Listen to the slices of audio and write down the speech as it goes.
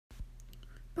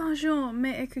Bonjour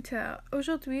mes écouteurs,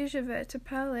 aujourd'hui je vais te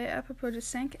parler à propos de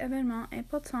 5 événements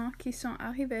importants qui sont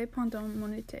arrivés pendant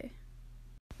mon été.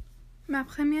 Ma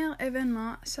première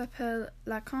événement s'appelle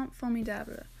la Camp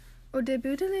Formidable. Au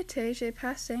début de l'été, j'ai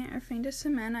passé un fin de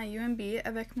semaine à UMB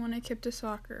avec mon équipe de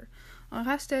soccer. On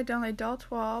restait dans les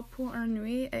dortoirs pour une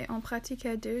nuit et on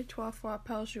pratiquait 2-3 fois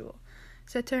par jour.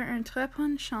 C'était une très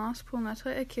bonne chance pour notre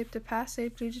équipe de passer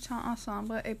plus de temps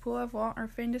ensemble et pour avoir un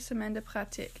fin de semaine de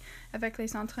pratique avec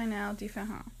les entraîneurs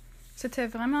différents. C'était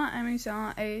vraiment amusant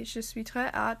et je suis très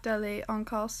hâte d'aller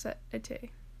encore cet été.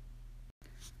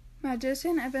 Ma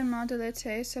deuxième événement de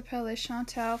l'été s'appelle les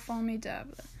Chanteurs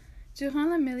Formidables. Durant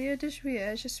le milieu de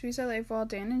juillet, je suis allée voir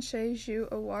Dan & Shay jouer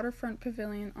au Waterfront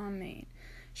Pavilion en Maine.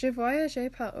 J'ai voyagé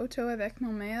par auto avec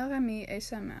mon meilleur ami et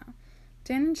sa mère.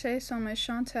 Dan & Shay sont mes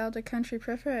chanteurs de country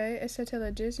préférés et c'était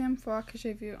la deuxième fois que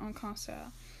j'ai vu un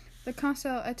concert. Le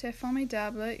concert était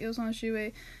formidable, ils ont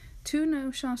joué toutes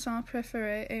nos chansons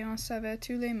préférées et on savait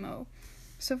tous les mots.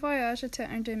 Ce voyage était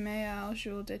un des meilleurs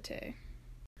jours d'été.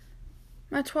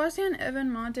 Ma troisième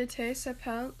événement d'été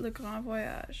s'appelle le Grand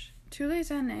Voyage. Tous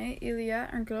les années, il y a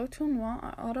un gros tournoi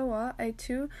à Ottawa et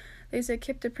toutes les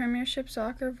équipes de Premiership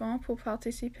Soccer vont pour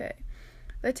participer.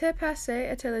 L'été passé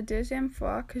était la deuxième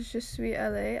fois que je suis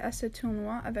allée à ce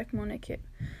tournoi avec mon équipe.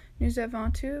 Nous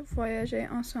avons tous voyagé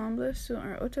ensemble sur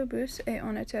un autobus et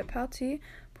on était partis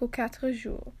pour 4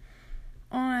 jours.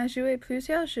 On a joué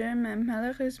plusieurs jeux, mais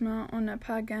malheureusement, on n'a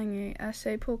pas gagné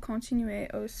assez pour continuer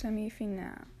aux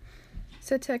semi-finales.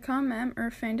 C'était quand même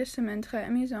une fin de semaine très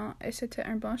amusant et c'était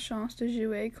une bonne chance de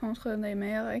jouer contre les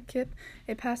meilleures équipes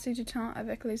et passer du temps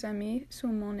avec les amis sur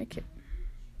mon équipe.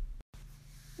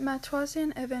 Ma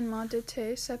troisième événement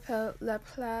d'été s'appelle la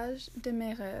plage de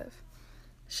mes rêves.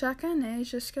 Chaque année,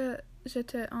 jusqu'à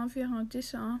j'étais environ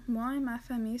 10 ans, moi et ma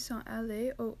famille sont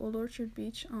allés au Old Orchard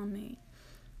Beach en Maine.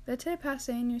 L'été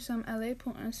passé, nous sommes allés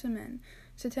pour une semaine.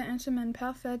 C'était une semaine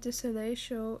parfaite de soleil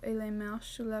chaud et les marches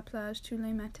sur la plage tous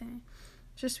les matins.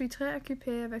 Je suis très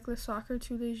occupée avec le soccer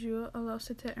tous les jours, alors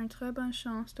c'était une très bonne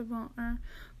chance d'avoir une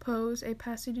pause et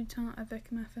passer du temps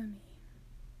avec ma famille.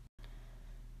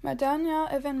 Ma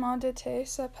dernière événement d'été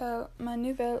s'appelle ma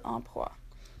nouvel emploi.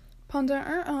 Pendant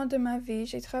 1 an de ma vie,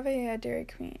 j'ai travaillé à Dairy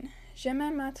Queen. J'aimais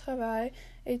mon travail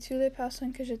et toutes les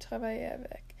personnes que je travaillais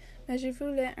avec, mais je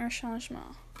voulais un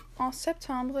changement. En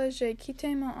septembre, j'ai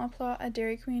quitté mon emploi à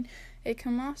Dairy Queen et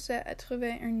commencé à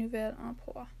trouver un nouvel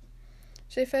emploi.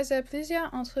 J'ai fait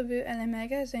plusieurs entrevues à les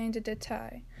magasins de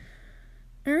détail.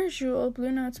 Un jour,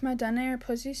 Blue Notes m'a donné une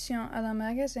position à le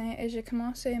magasin et j'ai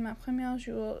commencé ma première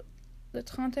jour le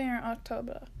 31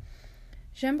 octobre.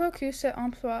 J'aime beaucoup cet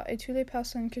emploi et toutes les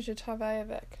personnes que je travaille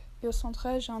avec. Ils sont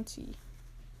très gentils.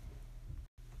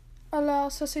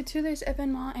 Alors, ça c'est tous les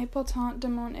événements importants de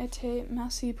mon été.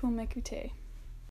 Merci pour m'écouter.